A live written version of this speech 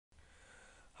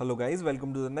Hello guys,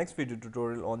 welcome to the next video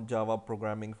tutorial on Java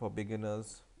programming for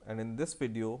beginners, and in this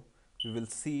video we will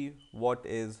see what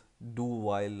is do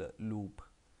while loop.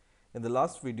 In the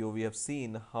last video we have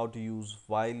seen how to use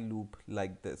while loop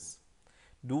like this.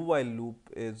 Do while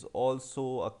loop is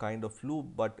also a kind of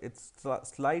loop, but it's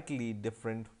slightly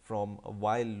different from a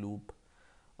while loop,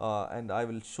 and I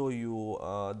will show you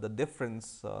the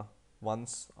difference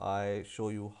once I show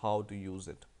you how to use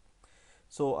it.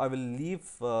 So I will leave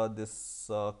this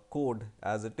code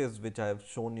as it is, which I have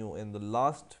shown you in the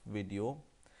last video.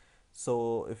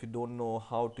 So if you don't know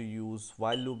how to use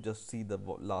while loop, just see the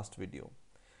last video.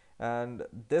 And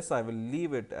this I will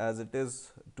leave it as it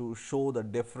is to show the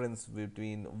difference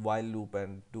between while loop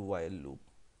and do while loop.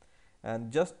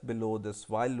 And just below this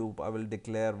while loop, I will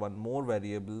declare one more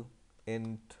variable,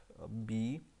 int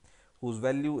b, whose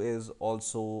value is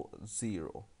also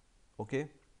 0. Okay.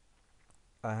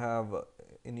 I have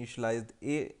initialized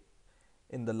a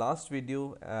in the last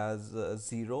video as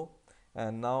 0,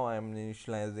 and now I am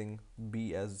initializing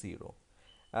b as 0.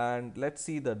 And let's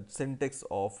see the syntax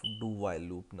of do while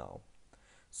loop now.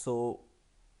 So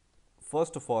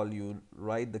first of all, you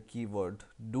write the keyword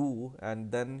do,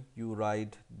 and then you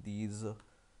write these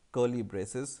curly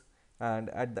braces,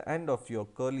 and at the end of your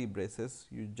curly braces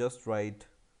you just write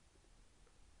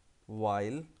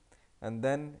while, and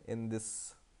then in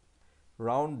this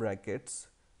round brackets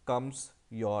comes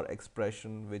your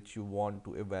expression which you want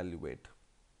to evaluate,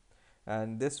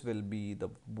 and this will be the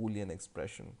boolean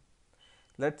expression.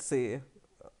 Let's say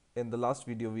in the last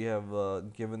video we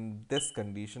have given this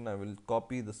condition. I will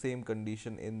copy the same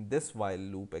condition in this while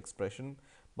loop expression,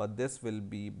 but this will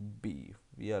be b.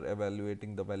 We are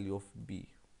evaluating the value of b,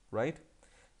 right?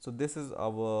 So this is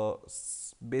our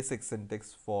basic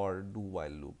syntax for do while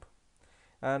loop,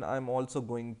 and I'm also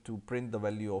going to print the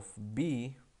value of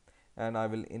b, and I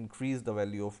will increase the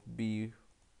value of b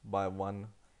by 1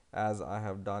 as I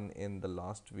have done in the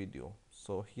last video.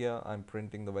 So here I'm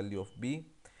printing the value of b,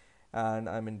 and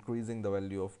I'm increasing the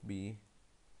value of b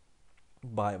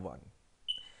by 1.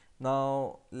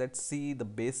 Now let's see the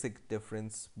basic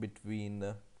difference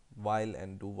between while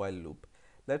and do while loop.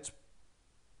 Let's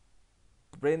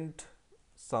print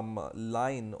some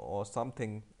line or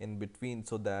something in between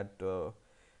so that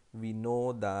we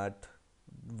know that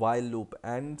while loop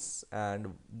ends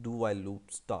and do while loop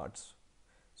starts.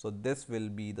 So this will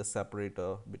be the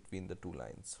separator between the two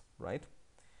lines, right?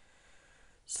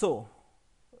 So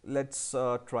let's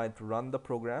try to run the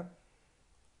program,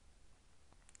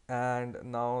 and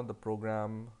now the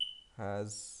program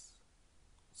has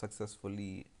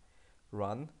successfully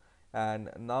run, and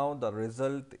now the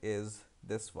result is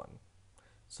this one.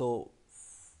 So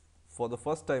for the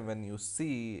first time when you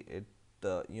see it,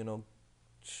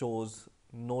 shows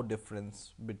no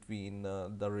difference between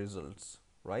the results,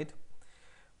 right?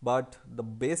 But the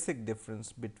basic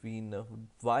difference between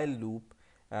while loop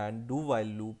and do while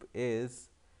loop is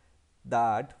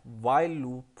that while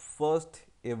loop first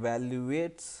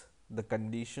evaluates the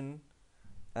condition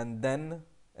and then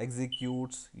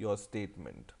executes your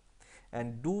statement,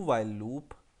 and do while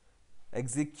loop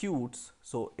executes,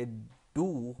 so it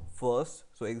do first,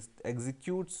 so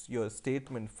executes your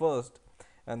statement first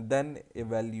and then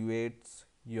evaluates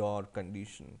your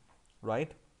condition,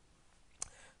 right?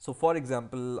 So for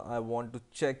example, I want to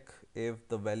check if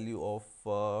the value of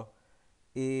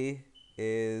a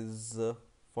is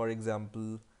for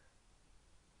example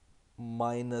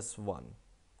 -1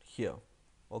 here,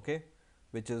 okay,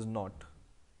 which is not,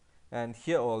 and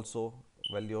here also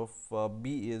value of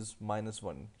b is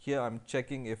 -1. Here I'm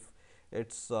checking if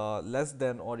it's less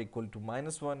than or equal to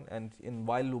 -1, and in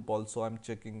while loop also I'm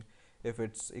checking if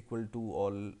it's equal to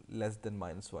or less than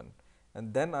 -1,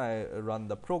 and then I run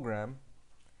the program.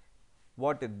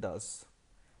 What it does,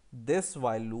 this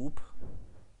while loop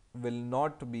will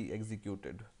not be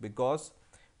executed because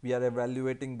we are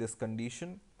evaluating this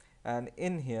condition, and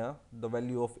in here the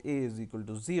value of a is equal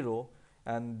to 0,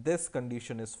 and this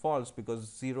condition is false because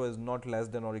 0 is not less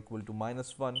than or equal to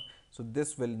 -1, so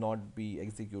this will not be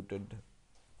executed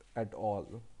at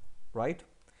all, right?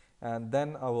 And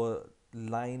then our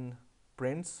line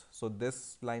prints, so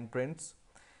this line prints,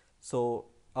 so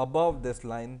above this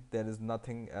line there is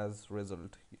nothing as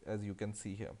result, as you can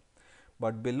see here,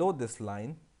 but below this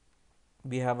line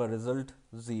we have a result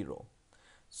 0.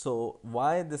 So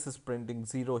why this is printing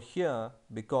 0 here?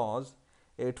 Because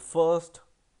it first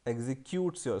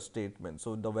executes your statement,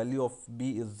 so the value of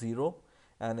b is 0,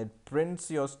 and it prints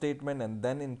your statement and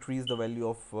then increase the value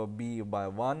of b by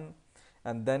 1,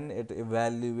 and then it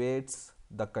evaluates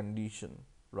the condition,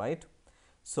 right?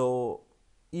 So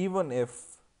even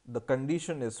if the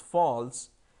condition is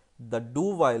false, the do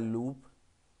while loop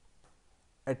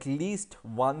at least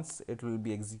once it will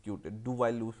be executed. Do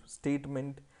while loop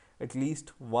statement, at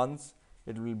least once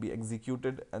it will be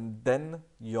executed, and then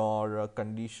your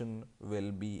condition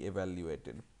will be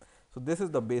evaluated. So this is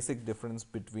the basic difference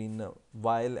between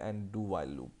while and do while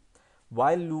loop.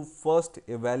 While loop first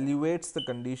evaluates the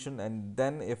condition, and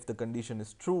then if the condition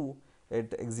is true,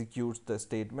 it executes the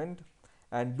statement.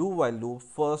 And do while loop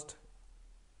first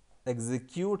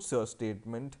executes your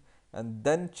statement and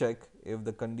then check if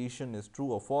the condition is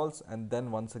true or false, and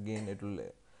then once again it will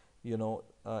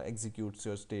executes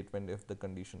your statement if the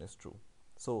condition is true.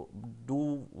 So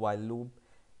do while loop,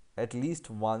 at least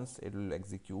once it will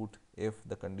execute if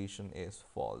the condition is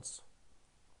false.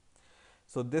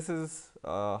 So this is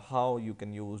how you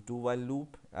can use do while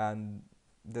loop, and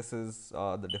this is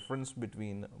the difference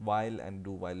between while and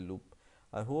do while loop.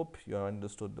 I hope you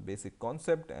understood the basic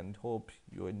concept and hope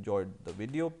you enjoyed the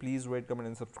video. Please rate, comment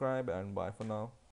and subscribe, and bye for now.